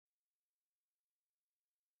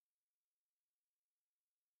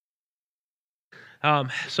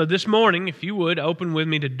So this morning, if you would, open with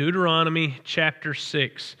me to Deuteronomy chapter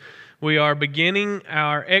 6. We are beginning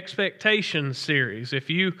our expectations series. If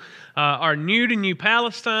you are new to New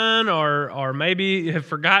Palestine or maybe have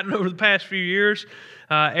forgotten over the past few years,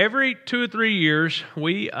 every 2 or 3 years,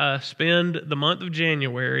 we spend the month of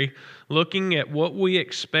January looking at what we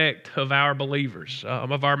expect of our believers,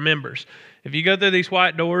 of our members. If you go through these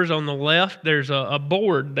white doors on the left, there's a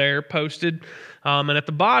board there posted, and at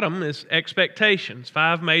the bottom is expectations,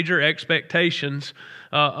 5 major expectations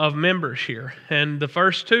of members here. And the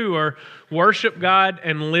first 2 are worship God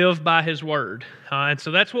and live by His Word. And so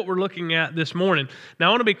that's what we're looking at this morning. Now, I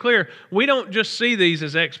want to be clear, we don't just see these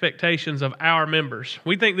as expectations of our members.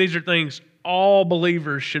 We think these are things all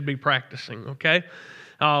believers should be practicing, okay?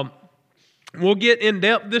 We'll get in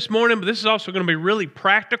depth this morning, but this is also going to be really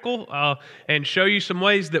practical and show you some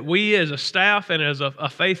ways that we as a staff and as a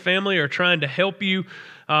faith family are trying to help you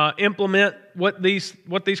implement what these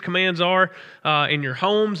commands are in your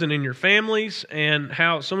homes and in your families, and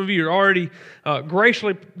how some of you are already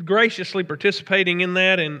graciously participating in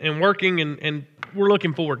that and working, and we're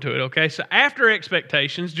looking forward to it, okay? So after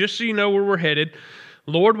expectations, just so you know where we're headed,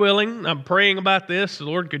 Lord willing, I'm praying about this. The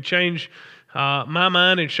Lord could change my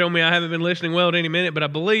mind and show me I haven't been listening well at any minute, but I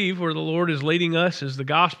believe where the Lord is leading us is the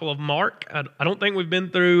Gospel of Mark. I don't think we've been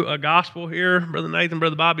through a gospel here, Brother Nathan,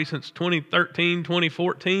 Brother Bobby, since 2013,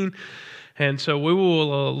 2014, and so we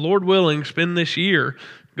will, Lord willing, spend this year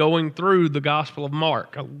going through the Gospel of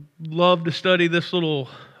Mark. I love to study this little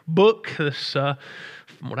book, this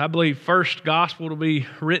what I believe first gospel to be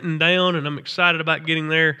written down, and I'm excited about getting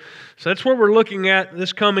there. So that's what we're looking at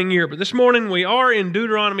this coming year. But this morning we are in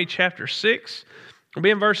Deuteronomy chapter 6. We'll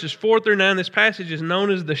be in verses 4 through 9. This passage is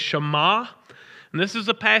known as the Shema, and this is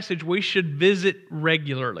a passage we should visit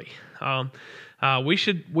regularly. We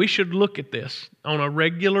should look at this on a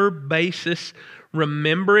regular basis.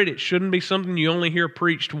 Remember it. It shouldn't be something you only hear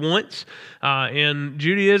preached once. In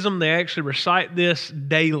Judaism, they actually recite this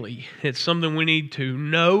daily. It's something we need to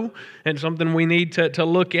know and something we need to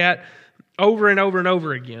look at over and over and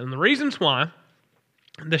over again. And the reasons why,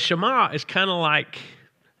 the Shema is kind of like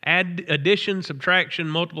addition, subtraction,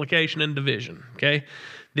 multiplication, and division. Okay,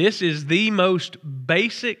 this is the most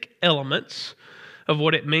basic elements of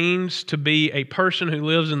what it means to be a person who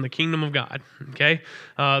lives in the kingdom of God. Okay,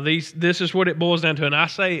 this is what it boils down to. And I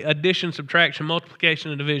say addition, subtraction,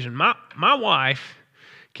 multiplication, and division. My wife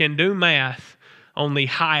can do math on the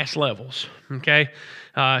highest levels. Okay,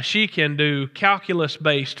 she can do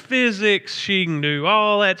calculus-based physics. She can do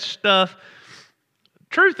all that stuff.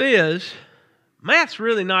 Truth is, math's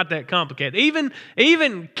really not that complicated.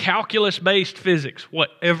 Even calculus-based physics,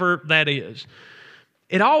 whatever that is.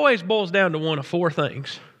 It always boils down to one of 4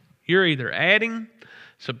 things. You're either adding,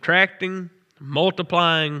 subtracting,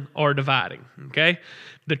 multiplying, or dividing, okay?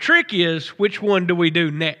 The trick is, which one do we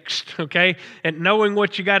do next, okay? And knowing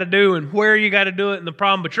what you got to do and where you got to do it and the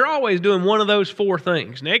problem, but you're always doing one of those 4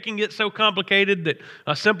 things. And it can get so complicated that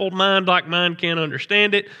a simple mind like mine can't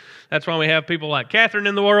understand it. That's why we have people like Catherine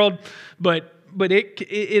in the world. But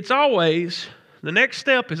it's always, the next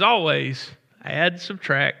step is always add,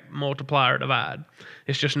 subtract, multiply, or divide.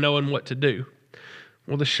 It's just knowing what to do.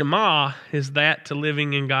 Well, the Shema is that to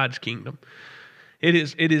living in God's kingdom. It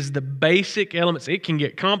is the basic elements. It can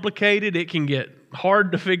get complicated. It can get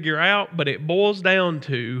hard to figure out, but it boils down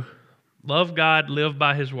to love God, live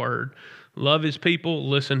by His Word, love His people,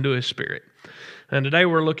 listen to His Spirit. And today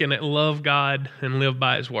we're looking at love God and live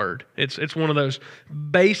by His Word. It's one of those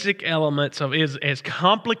basic elements of as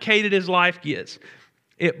complicated as life gets.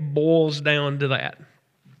 It boils down to that.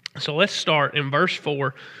 So let's start in verse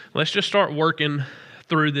 4. Let's just start working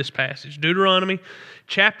through this passage. Deuteronomy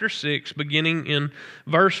chapter 6, beginning in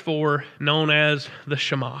verse 4, known as the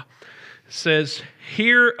Shema. It says,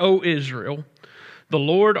 "Hear, O Israel, the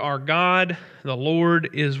Lord our God, the Lord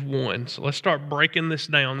is one." So let's start breaking this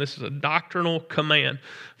down. This is a doctrinal command.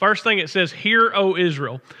 First thing it says, "Hear, O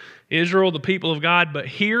Israel." Israel, the people of God, but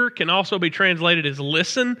hear can also be translated as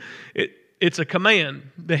listen. It's a command.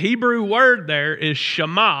 The Hebrew word there is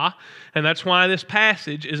Shema, and that's why this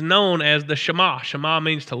passage is known as the Shema. Shema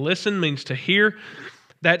means to listen, means to hear.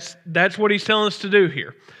 That's what He's telling us to do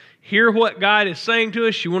here. Hear what God is saying to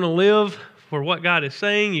us. You want to live for what God is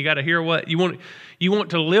saying. You got to hear what you want. You want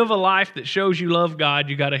to live a life that shows you love God.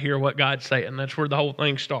 You got to hear what God's saying. That's where the whole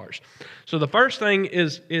thing starts. So the first thing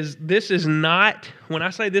is this is not, when I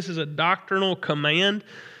say this is a doctrinal command,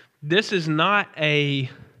 this is not a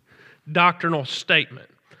doctrinal statement.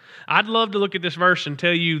 I'd love to look at this verse and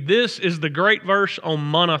tell you this is the great verse on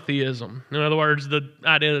monotheism. In other words, the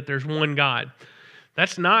idea that there's one God.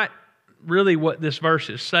 That's not really what this verse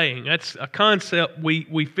is saying. That's a concept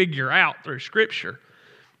we figure out through Scripture.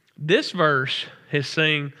 This verse is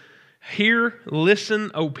saying, hear,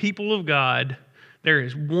 listen, O people of God, there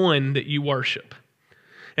is one that you worship,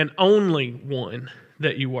 and only one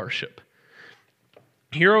that you worship.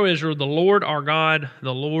 Hear, O Israel, the Lord our God,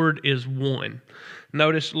 the Lord is one.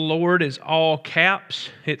 Notice Lord is all caps.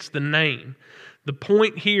 It's the name. The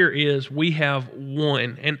point here is we have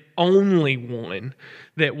one and only one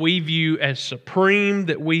that we view as supreme,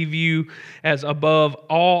 that we view as above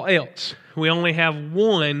all else. We only have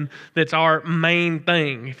one that's our main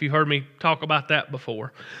thing, if you've heard me talk about that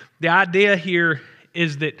before. The idea here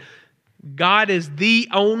is that God is the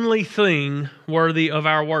only thing worthy of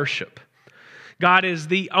our worship. God is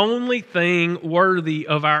the only thing worthy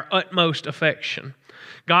of our utmost affection.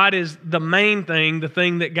 God is the main thing, the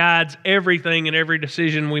thing that guides everything and every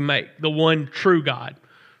decision we make, the one true God.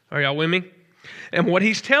 Are y'all with me? And what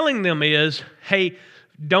he's telling them is, hey,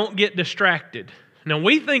 don't get distracted. Now,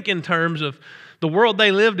 we think in terms of the world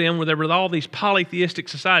they lived in, where there were all these polytheistic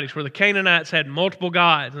societies, where the Canaanites had multiple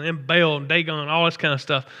gods, and then Baal and Dagon, all this kind of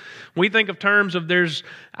stuff. We think of terms of there's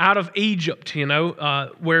out of Egypt,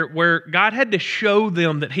 where God had to show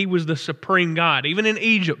them that he was the supreme God. Even in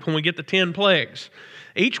Egypt, when we get the 10 plagues,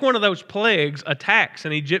 each one of those plagues attacks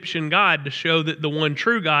an Egyptian god to show that the one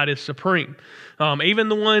true God is supreme. Even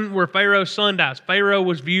the one where Pharaoh's son dies, Pharaoh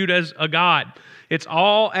was viewed as a god. It's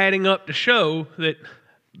all adding up to show that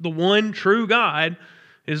the one true God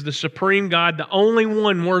is the supreme God, the only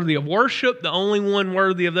one worthy of worship, the only one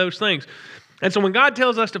worthy of those things. And so when God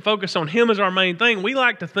tells us to focus on him as our main thing, we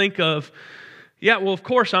like to think of, of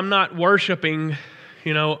course I'm not worshiping,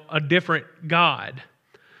 a different God.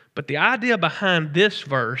 But the idea behind this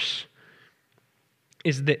verse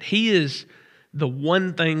is that he is the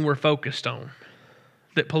one thing we're focused on.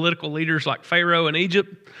 That political leaders like Pharaoh in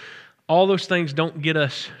Egypt, all those things don't get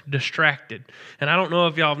us distracted. And I don't know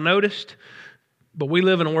if y'all have noticed, but we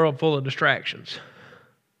live in a world full of distractions.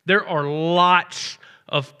 There are lots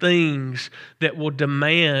of things that will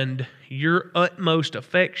demand your utmost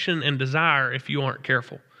affection and desire if you aren't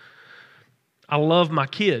careful. I love my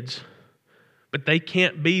kids, but they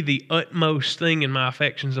can't be the utmost thing in my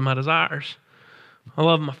affections and my desires. I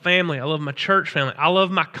love my family. I love my church family. I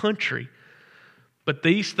love my country. But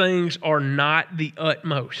these things are not the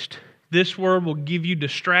utmost. This world will give you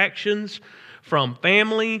distractions from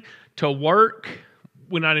family to work.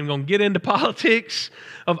 We're not even going to get into politics,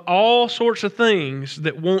 of all sorts of things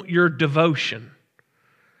that want your devotion.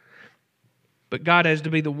 But God has to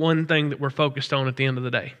be the one thing that we're focused on at the end of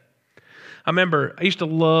the day. I remember I used to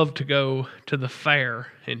love to go to the fair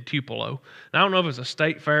in Tupelo. And I don't know if it was a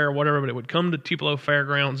state fair or whatever, but it would come to Tupelo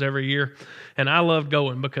Fairgrounds every year. And I loved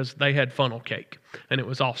going because they had funnel cake, and it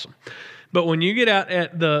was awesome. But when you get out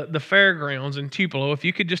at the fairgrounds in Tupelo, if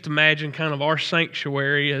you could just imagine kind of our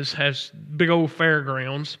sanctuary has big old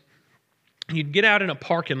fairgrounds, you'd get out in a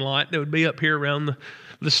parking lot that would be up here around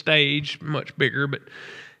the stage, much bigger.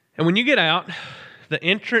 And when you get out, the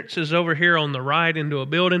entrance is over here on the right into a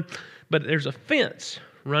building, but there's a fence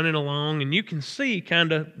running along, and you can see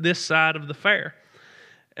kind of this side of the fair.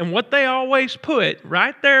 And what they always put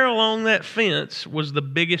right there along that fence was the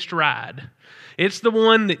biggest ride. It's the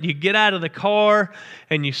one that you get out of the car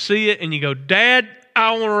and you see it and you go, Dad,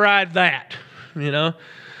 I want to ride that,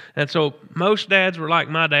 And so most dads were like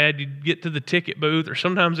my dad. You'd get to the ticket booth, or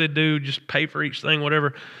sometimes they'd do just pay for each thing,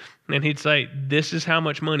 whatever. And he'd say, this is how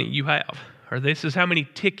much money you have, or this is how many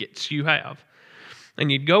tickets you have. And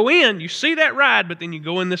you'd go in, you see that ride, but then you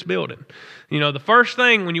go in this building. The first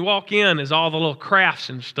thing when you walk in is all the little crafts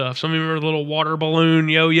and stuff. Some of them are little water balloon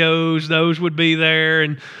yo-yos. Those would be there,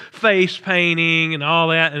 and face painting and all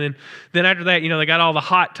that. And then after that, they got all the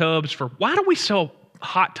hot tubs for, why do we sell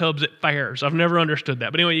hot tubs at fairs? I've never understood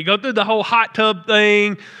that. But anyway, you go through the whole hot tub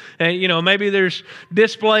thing, and, maybe there's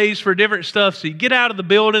displays for different stuff. So you get out of the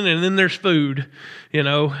building, and then there's food, and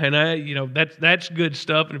that's good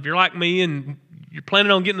stuff. And if you're like me and you're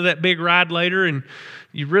planning on getting to that big ride later and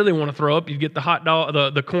you really want to throw up, you get the hot dog,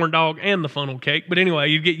 the corn dog, and the funnel cake. But anyway,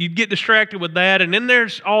 you'd get distracted with that. And then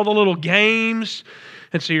there's all the little games.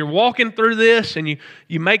 And so you're walking through this, and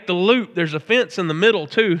you make the loop. There's a fence in the middle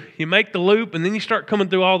too. You make the loop, and then you start coming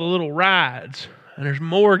through all the little rides. And there's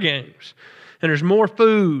more games. And there's more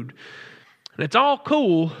food. And it's all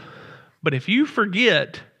cool. But if you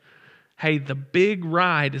forget, hey, the big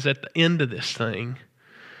ride is at the end of this thing,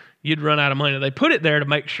 you'd run out of money. They put it there to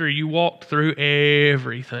make sure you walked through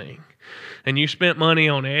everything. And you spent money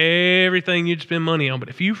on everything you'd spend money on. But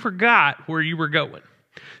if you forgot where you were going,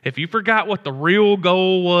 if you forgot what the real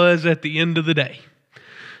goal was at the end of the day,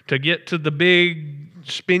 to get to the big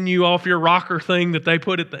spin you off your rocker thing that they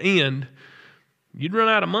put at the end, you'd run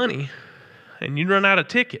out of money and you'd run out of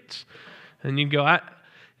tickets. And you'd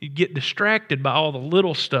get distracted by all the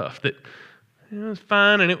little stuff that it was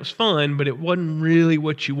fine and it was fun, but it wasn't really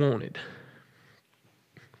what you wanted.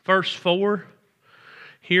 Verse 4,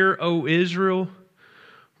 Hear, O Israel,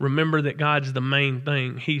 remember that God's the main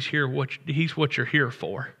thing. He's what you're here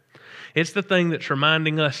for. It's the thing that's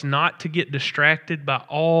reminding us not to get distracted by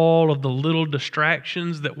all of the little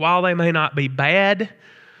distractions that, while they may not be bad,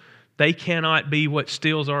 they cannot be what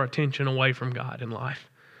steals our attention away from God in life.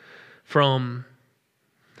 From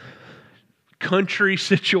country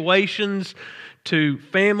situations to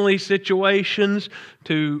family situations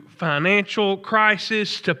to financial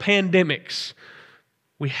crisis to pandemics,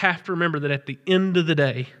 we have to remember that at the end of the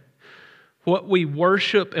day, what we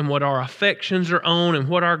worship and what our affections are on and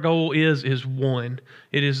what our goal is one.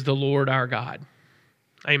 It is the Lord our God.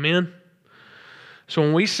 Amen? So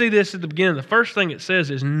when we see this at the beginning, the first thing it says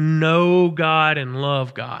is know God and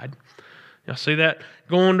love God. Y'all see that?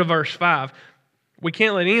 Going to verse 5. We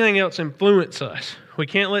can't let anything else influence us. We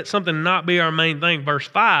can't let something not be our main thing. Verse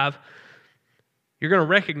 5, you're going to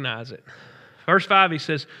recognize it. Verse 5, he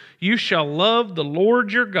says, You shall love the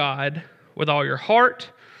Lord your God with all your heart,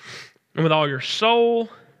 and with all your soul,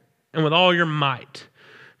 and with all your might.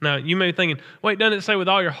 Now, you may be thinking, wait, doesn't it say with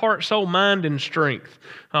all your heart, soul, mind, and strength?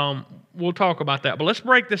 We'll talk about that, but let's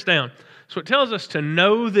break this down. So it tells us to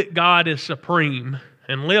know that God is supreme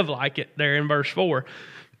and live like it there in verse 4.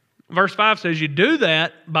 Verse 5 says you do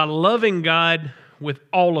that by loving God with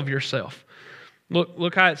all of yourself.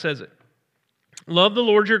 Look how it says it. Love the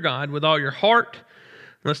Lord your God with all your heart.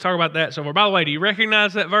 Let's talk about that. So, by the way, do you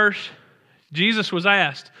recognize that verse? Jesus was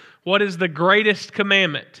asked, what is the greatest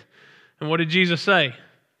commandment? And what did Jesus say?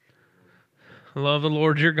 Love the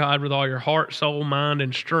Lord your God with all your heart, soul, mind,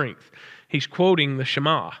 and strength. He's quoting the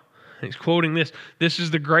Shema. He's quoting this. This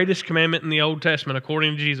is the greatest commandment in the Old Testament,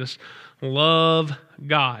 according to Jesus. Love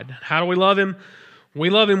God. How do we love Him? We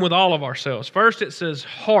love Him with all of ourselves. First, it says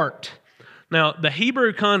heart. Now, the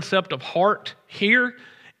Hebrew concept of heart here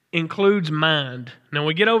includes mind. Now,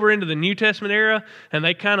 we get over into the New Testament era, and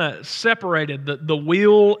they kind of separated the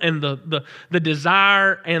will and the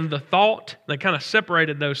desire and the thought. They kind of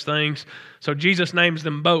separated those things. So Jesus names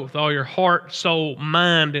them both, all your heart, soul,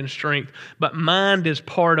 mind, and strength. But mind is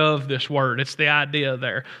part of this word. It's the idea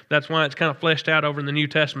there. That's why it's kind of fleshed out over in the New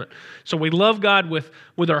Testament. So we love God with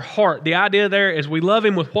our heart. The idea there is we love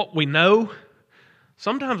Him with what we know.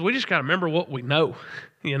 Sometimes we just got to remember what we know,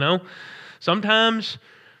 you know. Sometimes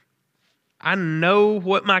I know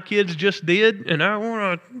what my kids just did, and I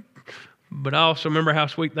want to, but I also remember how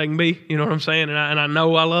sweet they can be. You know what I'm saying? And I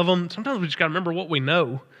know I love them. Sometimes we just got to remember what we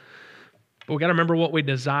know, but we got to remember what we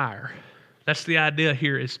desire. That's the idea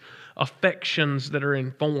here: is affections that are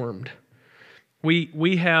informed.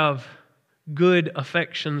 We have good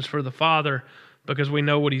affections for the Father because we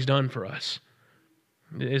know what He's done for us.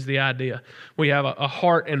 Is the idea. We have a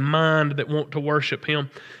heart and mind that want to worship Him,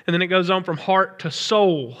 and then it goes on from heart to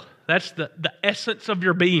soul. That's the essence of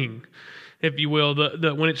your being, if you will.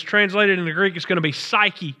 When it's translated into Greek, it's going to be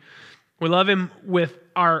psyche. We love Him with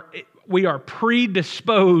we are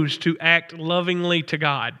predisposed to act lovingly to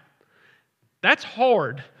God. That's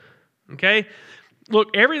hard, okay?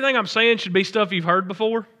 Look, everything I'm saying should be stuff you've heard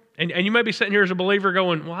before, and you may be sitting here as a believer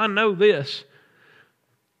going, well, I know this.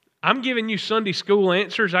 I'm giving you Sunday school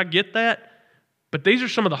answers, I get that, but these are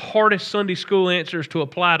some of the hardest Sunday school answers to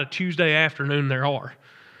apply to Tuesday afternoon there are.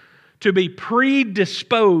 To be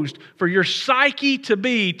predisposed, for your psyche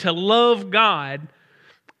to love God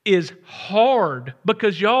is hard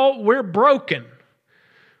because y'all, we're broken.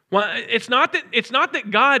 Well, it's not that it's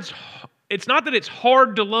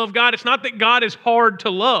hard to love God. It's not that God is hard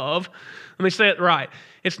to love. Let me say it right.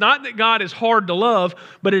 It's not that God is hard to love,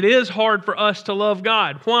 but it is hard for us to love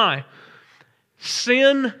God. Why?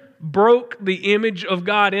 Sin broke the image of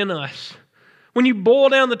God in us. When you boil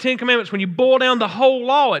down the Ten Commandments, when you boil down the whole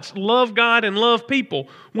law, it's love God and love people.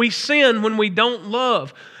 We sin when we don't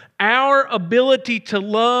love. Our ability to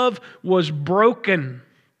love was broken.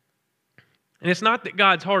 And it's not that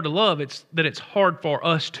God's hard to love, it's that it's hard for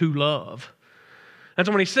us to love. And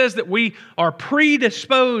so when He says that we are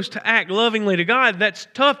predisposed to act lovingly to God, that's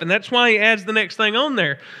tough. And that's why He adds the next thing on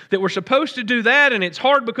there, that we're supposed to do that, and it's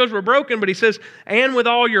hard because we're broken, but He says, and with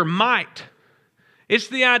all your might. It's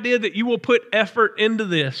the idea that you will put effort into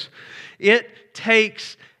this. It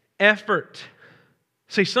takes effort.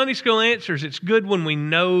 See, Sunday school answers, it's good when we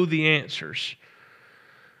know the answers.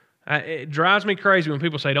 It drives me crazy when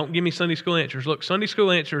people say, don't give me Sunday school answers. Look, Sunday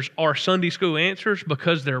school answers are Sunday school answers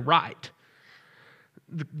because they're right.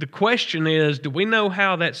 the question is, do we know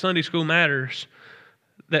how that Sunday school matters?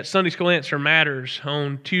 That Sunday school answer matters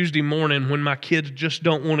on Tuesday morning when my kids just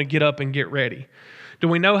don't want to get up and get ready? Do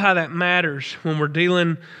we know how that matters when we're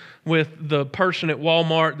dealing with the person at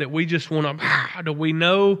Walmart that we just want to... Do we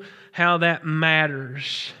know how that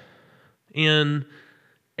matters in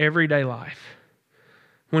everyday life?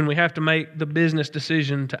 When we have to make the business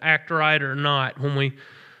decision to act right or not,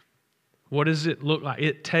 what does it look like?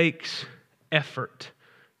 It takes effort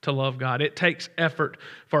to love God. It takes effort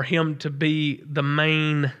for Him to be the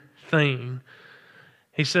main thing.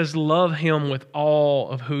 He says, love Him with all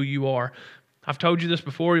of who you are. I've told you this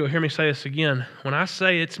before. You'll hear me say this again. When I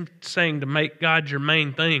say it's saying to make God your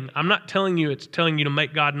main thing, I'm not telling you it's telling you to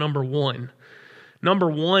make God number one. Number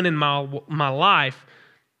one in my life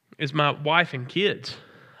is my wife and kids.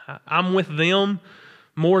 I'm with them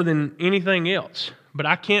more than anything else. But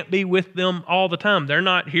I can't be with them all the time. They're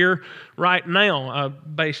not here right now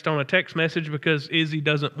based on a text message because Izzy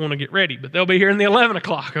doesn't want to get ready. But they'll be here in the 11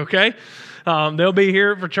 o'clock, okay? They'll be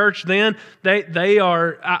here for church then.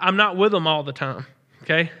 I'm not with them all the time,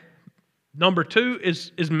 okay? Number two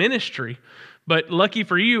is ministry. But lucky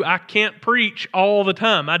for you, I can't preach all the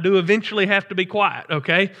time. I do eventually have to be quiet,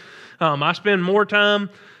 okay? I spend more time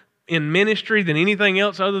in ministry than anything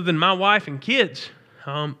else other than my wife and kids.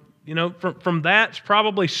 From that's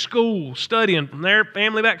probably school, studying, from there,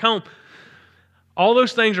 family back home. All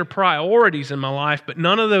those things are priorities in my life, but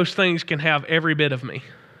none of those things can have every bit of me.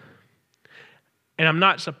 And I'm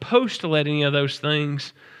not supposed to let any of those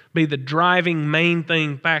things be the driving main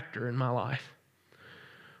thing factor in my life.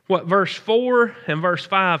 What verse 4 and verse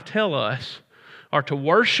 5 tell us are to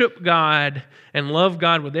worship God and love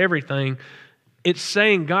God with everything. It's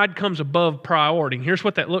saying God comes above priority. And here's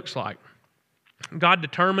what that looks like. God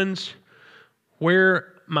determines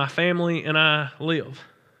where my family and I live.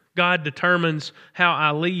 God determines how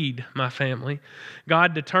I lead my family.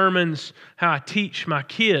 God determines how I teach my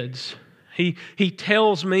kids. He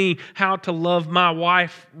tells me how to love my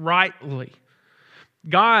wife rightly.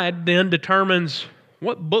 God then determines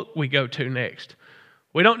what book we go to next.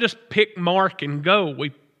 We don't just pick Mark and go. We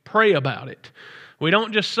pray about it. We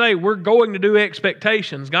don't just say we're going to do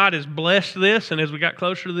expectations. God has blessed this, and as we got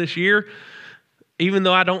closer to this year, even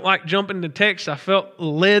though I don't like jumping to text, I felt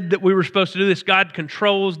led that we were supposed to do this. God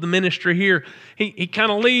controls the ministry here. He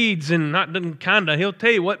kind of leads, and He'll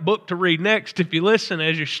tell you what book to read next if you listen.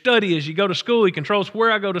 As you study, as you go to school, He controls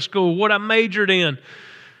where I go to school, what I majored in.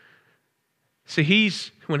 See,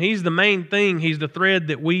 when He's the main thing, He's the thread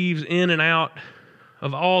that weaves in and out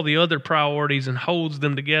of all the other priorities and holds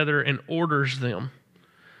them together and orders them.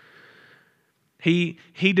 He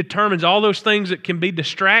determines all those things that can be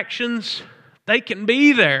distractions. They can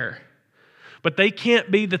be there, but they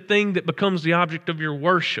can't be the thing that becomes the object of your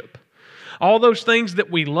worship. All those things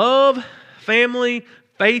that we love, family,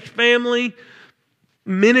 faith family,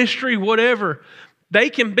 ministry, whatever,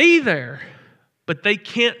 they can be there, but they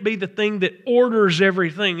can't be the thing that orders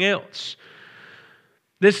everything else.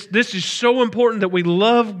 This is so important that we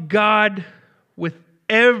love God with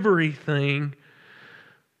everything,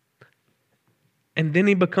 and then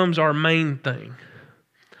He becomes our main thing.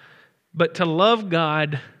 But to love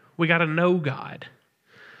God, we got to know God.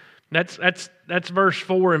 That's verse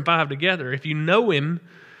 4 and 5 together. If you know Him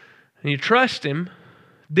and you trust Him,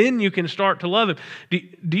 then you can start to love Him.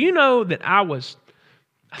 Do you know that I was,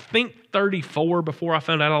 I think, 34 before I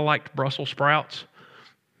found out I liked Brussels sprouts?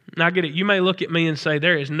 Now, I get it. You may look at me and say,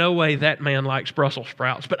 there is no way that man likes Brussels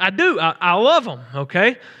sprouts. But I do. I love them,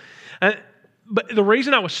 okay? But the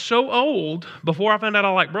reason I was so old before I found out I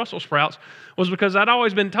liked Brussels sprouts was because I'd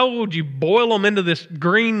always been told you boil them into this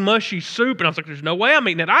green mushy soup, and I was like, there's no way I'm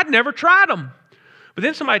eating it. I'd never tried them. But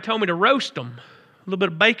then somebody told me to roast them, a little bit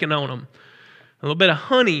of bacon on them, a little bit of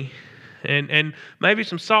honey, and maybe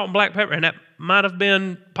some salt and black pepper. And that might have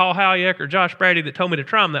been Paul Halyek or Josh Brady that told me to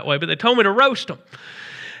try them that way, but they told me to roast them.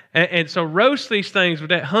 And so roast these things with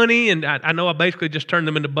that honey, and I know I basically just turned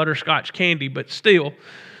them into butterscotch candy, but still,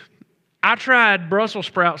 I tried Brussels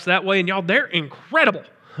sprouts that way, and y'all, they're incredible,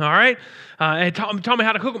 all right? It taught me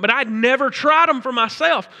how to cook them, but I'd never tried them for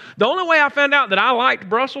myself. The only way I found out that I liked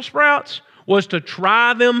Brussels sprouts was to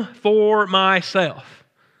try them for myself.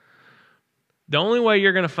 The only way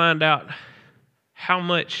you're going to find out how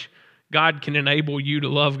much God can enable you to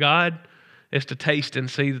love God is to taste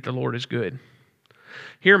and see that the Lord is good.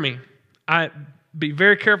 Hear me. Be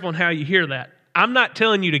very careful in how you hear that. I'm not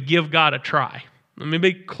telling you to give God a try. Let me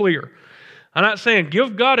be clear. I'm not saying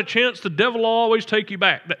give God a chance, the devil will always take you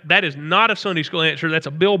back. That is not a Sunday school answer. That's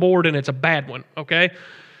a billboard, and it's a bad one, okay?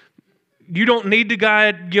 You don't need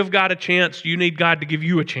to give God a chance. You need God to give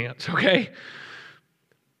you a chance, okay?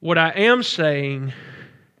 What I am saying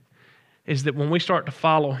is that when we start to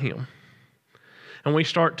follow Him and we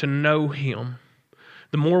start to know Him,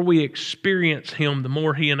 the more we experience Him, the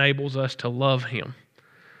more He enables us to love Him.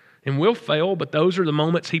 And we'll fail, but those are the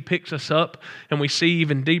moments He picks us up and we see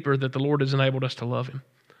even deeper that the Lord has enabled us to love Him.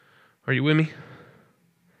 Are you with me?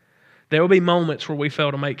 There will be moments where we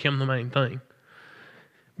fail to make Him the main thing.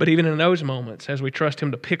 But even in those moments, as we trust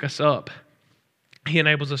Him to pick us up, He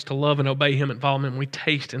enables us to love and obey Him and follow Him. And we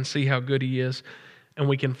taste and see how good He is, and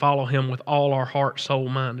we can follow Him with all our heart, soul,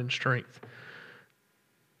 mind, and strength.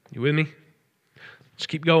 You with me? Let's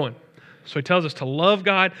keep going. So He tells us to love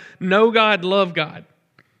God, know God, love God.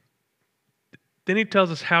 Then He tells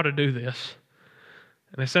us how to do this.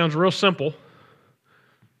 And it sounds real simple.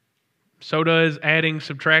 So does adding,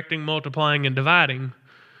 subtracting, multiplying, and dividing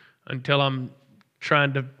until I'm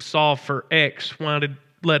trying to solve for X. Why did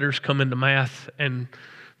letters come into math and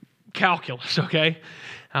calculus, okay?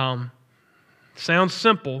 Sounds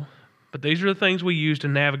simple, but these are the things we use to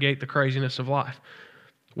navigate the craziness of life.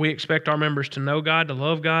 We expect our members to know God, to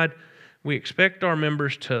love God. We expect our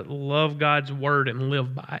members to love God's word and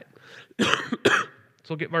live by it. Let's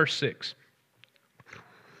look at verse 6.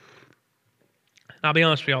 I'll be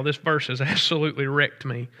honest with y'all, this verse has absolutely wrecked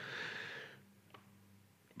me.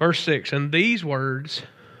 Verse 6, and these words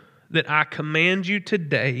that I command you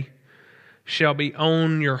today shall be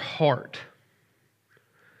on your heart.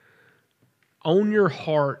 On your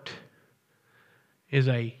heart is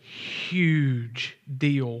a huge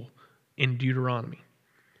deal in Deuteronomy.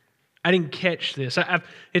 I didn't catch this.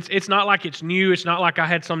 It's not like it's new. It's not like I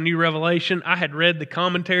had some new revelation. I had read the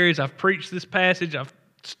commentaries. I've preached this passage. I've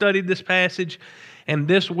studied this passage. And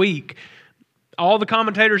this week, all the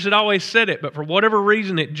commentators had always said it, but for whatever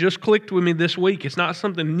reason, it just clicked with me this week. It's not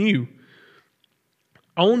something new.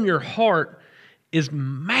 On your heart is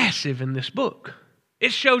massive in this book.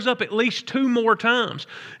 It shows up at least 2 more times.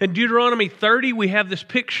 In Deuteronomy 30, we have this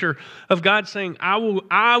picture of God saying, I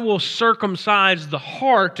will circumcise the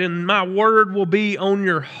heart, and my word will be on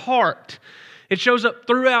your heart. It shows up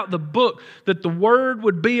throughout the book that the word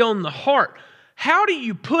would be on the heart. How do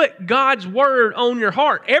you put God's word on your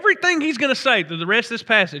heart? Everything He's going to say through the rest of this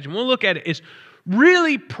passage, and we'll look at it, is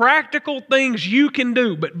really practical things you can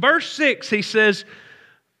do. But verse 6, He says,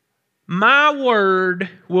 my word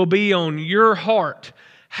will be on your heart.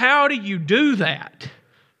 How do you do that?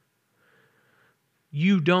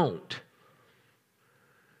 You don't.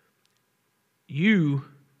 You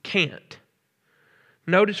can't.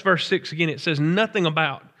 Notice verse 6 again. It says nothing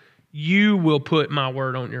about you will put my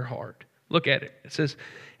word on your heart. Look at it. It says,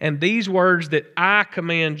 and these words that I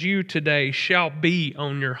command you today shall be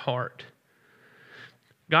on your heart.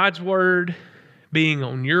 God's word being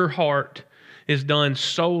on your heart is done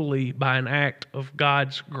solely by an act of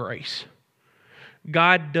God's grace.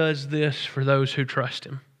 God does this for those who trust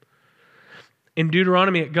Him. In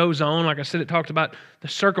Deuteronomy, it goes on. Like I said, it talks about the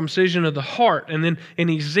circumcision of the heart. And then in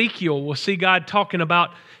Ezekiel, we'll see God talking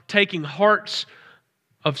about taking hearts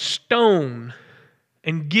of stone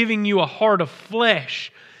and giving you a heart of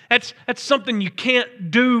flesh. That's something you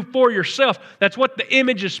can't do for yourself. That's what the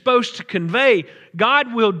image is supposed to convey.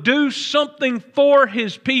 God will do something for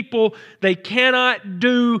His people they cannot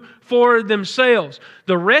do for themselves.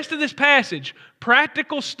 The rest of this passage,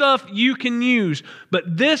 practical stuff you can use.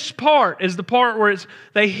 But this part is the part where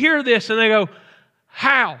they hear this and they go,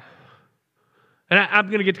 how? And I'm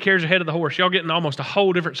going to get the carriage ahead of the horse. Y'all getting almost a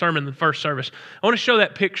whole different sermon than the first service. I want to show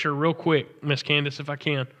that picture real quick, Miss Candace, if I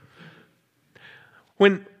can.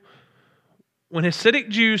 When Hasidic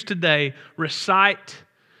Jews today recite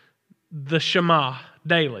the Shema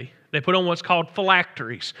daily, they put on what's called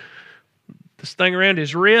phylacteries. This thing around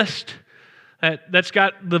his wrist, that's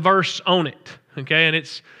got the verse on it. Okay,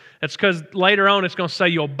 and that's because later on it's going to say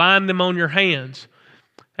you'll bind them on your hands.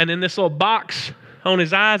 And in this little box on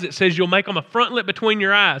his eyes, it says you'll make them a frontlet between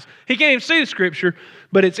your eyes. He can't even see the scripture,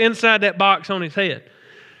 but it's inside that box on his head.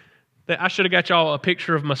 I should have got y'all a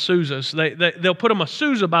picture of mezuzahs. They'll put a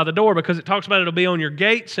mezuzah by the door because it talks about it'll be on your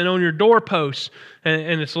gates and on your doorposts.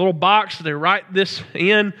 And it's a little box. They write this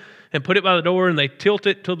in and put it by the door, and they tilt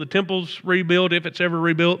it till the temple's rebuilt, if it's ever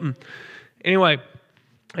rebuilt. And anyway,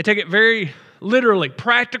 I take it very literally.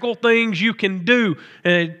 Practical things you can do.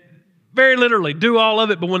 And very literally, do all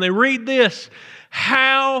of it. But when they read this,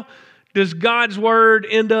 how does God's word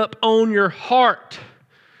end up on your heart?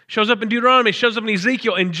 Shows up in Deuteronomy, shows up in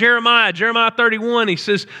Ezekiel, in Jeremiah 31, he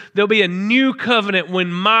says, there'll be a new covenant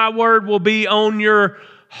when my word will be on your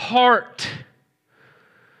heart.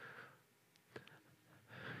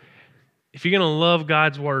 If you're going to love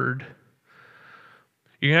God's word,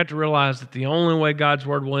 you're going to have to realize that the only way God's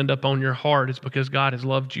Word will end up on your heart is because God has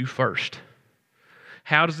loved you first.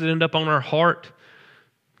 How does it end up on our heart?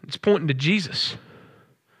 It's pointing to Jesus.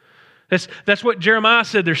 That's what Jeremiah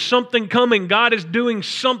said. There's something coming. God is doing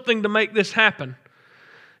something to make this happen.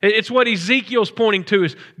 It's what Ezekiel's pointing to,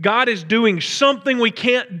 is God is doing something we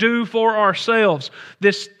can't do for ourselves.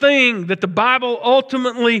 This thing that the Bible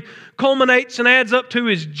ultimately culminates and adds up to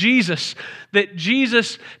is Jesus. That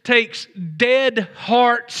Jesus takes dead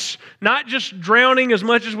hearts, not just drowning as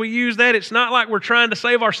much as we use that. It's not like we're trying to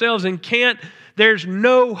save ourselves and can't. There's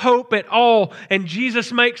no hope at all. And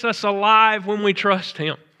Jesus makes us alive when we trust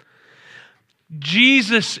Him.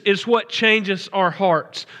 Jesus is what changes our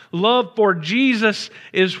hearts. Love for Jesus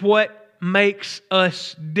is what makes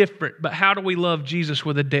us different. But how do we love Jesus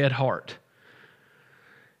with a dead heart?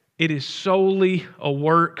 It is solely a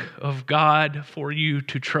work of God for you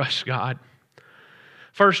to trust God.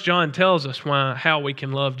 1 John tells us how we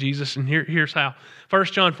can love Jesus, and here's how.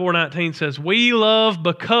 1 John 4:19 says, "We love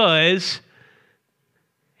because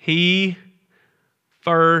He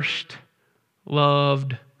first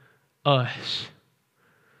loved us."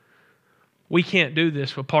 We can't do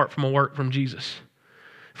this apart from a work from Jesus.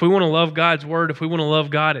 If we want to love God's Word, if we want to love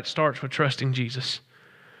God, it starts with trusting Jesus.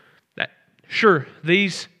 Sure,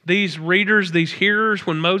 these readers, these hearers,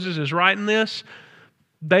 when Moses is writing this,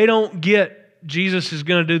 they don't get Jesus is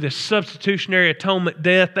going to do this substitutionary atonement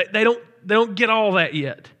death. They don't get all that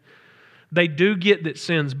yet. They do get that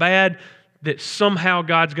sin's bad, that somehow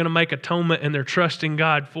God's going to make atonement, and they're trusting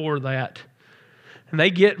God for that. And they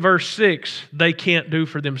get verse 6, they can't do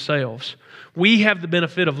for themselves. We have the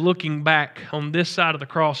benefit of looking back on this side of the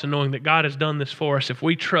cross and knowing that God has done this for us. If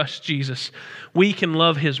we trust Jesus, we can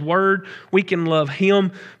love His Word. We can love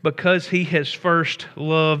Him because He has first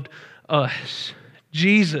loved us.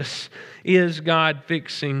 Jesus is God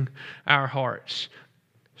fixing our hearts.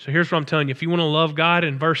 So here's what I'm telling you. If you want to love God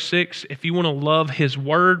in verse 6, if you want to love His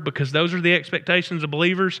Word, because those are the expectations of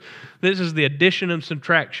believers, this is the addition and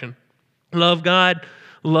subtraction. Love God,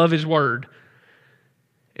 love His Word.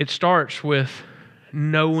 It starts with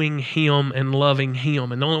knowing Him and loving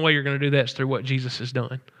Him. And the only way you're going to do that is through what Jesus has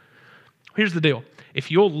done. Here's the deal.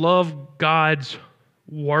 If you'll love God's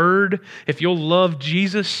Word, if you'll love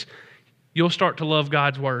Jesus, you'll start to love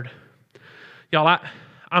God's Word. Y'all,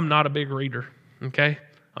 I'm not a big reader, okay?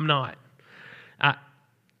 I'm not.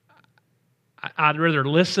 I'd rather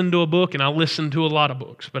listen to a book, and I listen to a lot of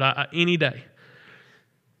books, but any day.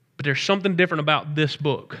 But there's something different about this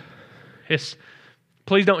book.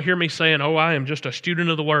 Please don't hear me saying, "Oh, I am just a student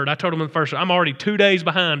of the Word." I told them in the first, I'm already 2 days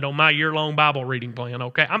behind on my year-long Bible reading plan,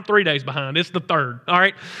 okay? I'm 3 days behind. It's the third, all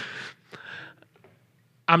right?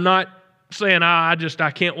 I'm not saying I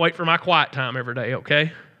can't wait for my quiet time every day,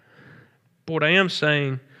 okay? But what I am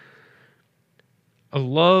saying, I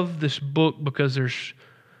love this book because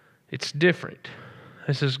it's different.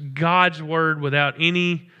 This is God's Word without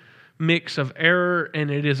any mix of error, and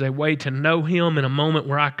it is a way to know Him in a moment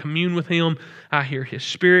where I commune with Him. I hear His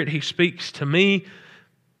Spirit. He speaks to me.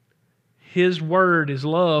 His Word is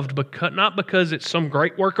loved not because it's some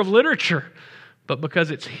great work of literature, but because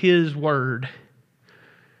it's His Word.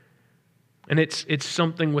 And it's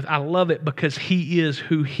something I love it because He is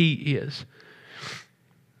who He is.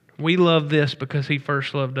 We love this because He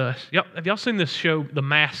first loved us. Have y'all seen this show, The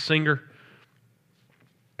Masked Singer?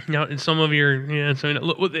 Now, and some of you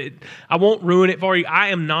are, I won't ruin it for you. I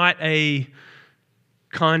am not a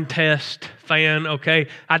contest fan, okay?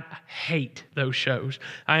 I hate those shows.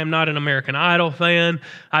 I am not an American Idol fan.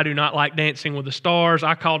 I do not like Dancing with the Stars.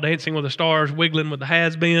 I call Dancing with the Stars Wiggling with the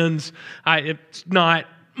Has-Beens. It's not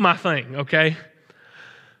my thing, okay?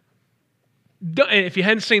 If you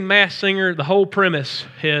hadn't seen Masked Singer, the whole premise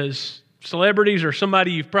is celebrities or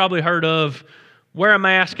somebody you've probably heard of wear a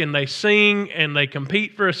mask and they sing and they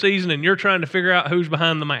compete for a season, and you're trying to figure out who's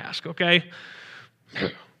behind the mask, okay?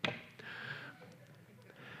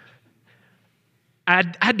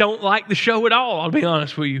 I don't like the show at all, I'll be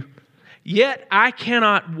honest with you. Yet I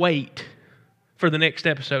cannot wait for the next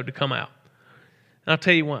episode to come out. And I'll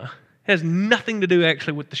tell you why. It has nothing to do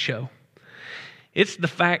actually with the show. It's the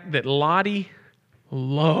fact that Lottie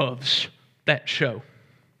loves that show.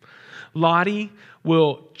 Lottie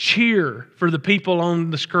will cheer for the people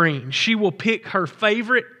on the screen. She will pick her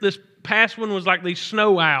favorite. This past one was like these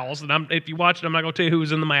snow owls. And if you watch it, I'm not going to tell you who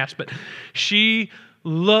was in the mask, but she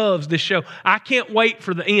loves this show. I can't wait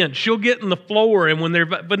for the end. She'll get on the floor, and when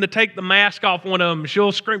they take the mask off one of them,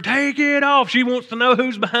 she'll scream, "Take it off." She wants to know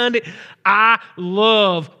who's behind it. I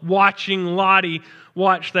love watching Lottie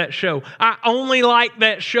watch that show. I only like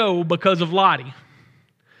that show because of Lottie.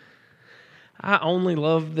 I only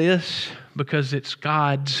love this because it's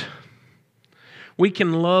God's. We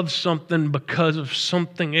can love something because of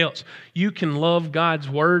something else. You can love God's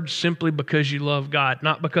Word simply because you love God,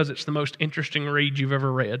 not because it's the most interesting read you've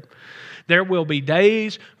ever read. There will be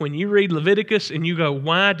days when you read Leviticus and you go,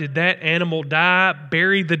 why did that animal die?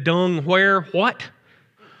 Bury the dung where? What?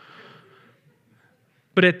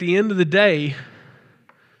 But at the end of the day,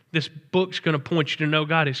 this book's going to point you to know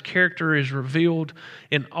God. His character is revealed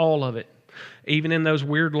in all of it. Even in those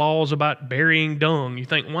weird laws about burying dung. You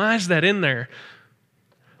think, why is that in there?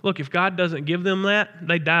 Look, if God doesn't give them that,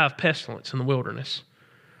 they die of pestilence in the wilderness.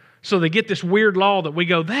 So they get this weird law that we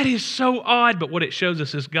go, that is so odd. But what it shows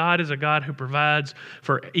us is God is a God who provides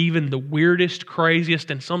for even the weirdest,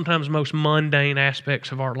 craziest, and sometimes most mundane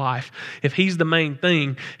aspects of our life. If He's the main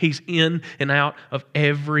thing, He's in and out of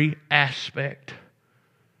every aspect.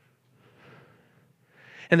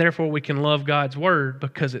 And therefore we can love God's Word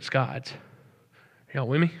because it's God's. Y'all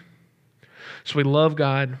with me? So we love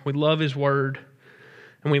God, we love His Word,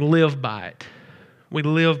 and we live by it. We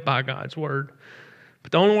live by God's Word.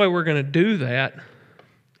 But the only way we're going to do that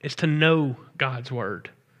is to know God's Word.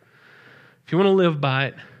 If you want to live by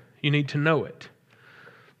it, you need to know it.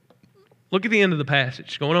 Look at the end of the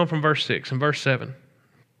passage, going on from verse 6 and verse 7.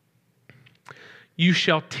 You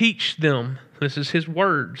shall teach them, this is His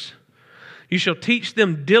words, you shall teach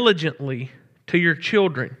them diligently to your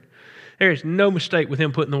children. There is no mistake with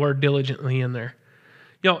Him putting the word diligently in there.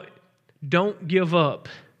 Y'all, don't give up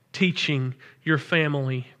teaching your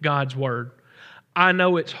family God's Word. I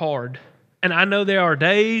know it's hard. And I know there are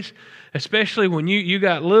days, especially when you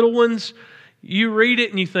got little ones, you read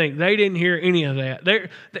it and you think, they didn't hear any of that.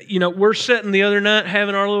 We're sitting the other night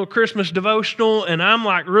having our little Christmas devotional, and I'm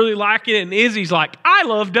like really liking it, and Izzy's like, I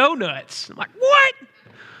love donuts. I'm like, what?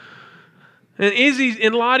 And Izzy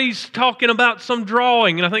and Lottie's talking about some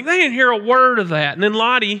drawing, and I think, they didn't hear a word of that. And then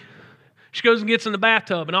Lottie, she goes and gets in the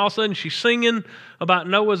bathtub, and all of a sudden she's singing about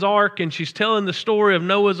Noah's Ark, and she's telling the story of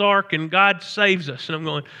Noah's Ark, and God saves us. And I'm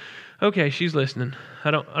going, okay, she's listening.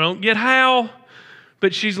 I don't get how,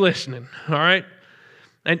 but she's listening, all right?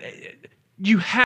 And you have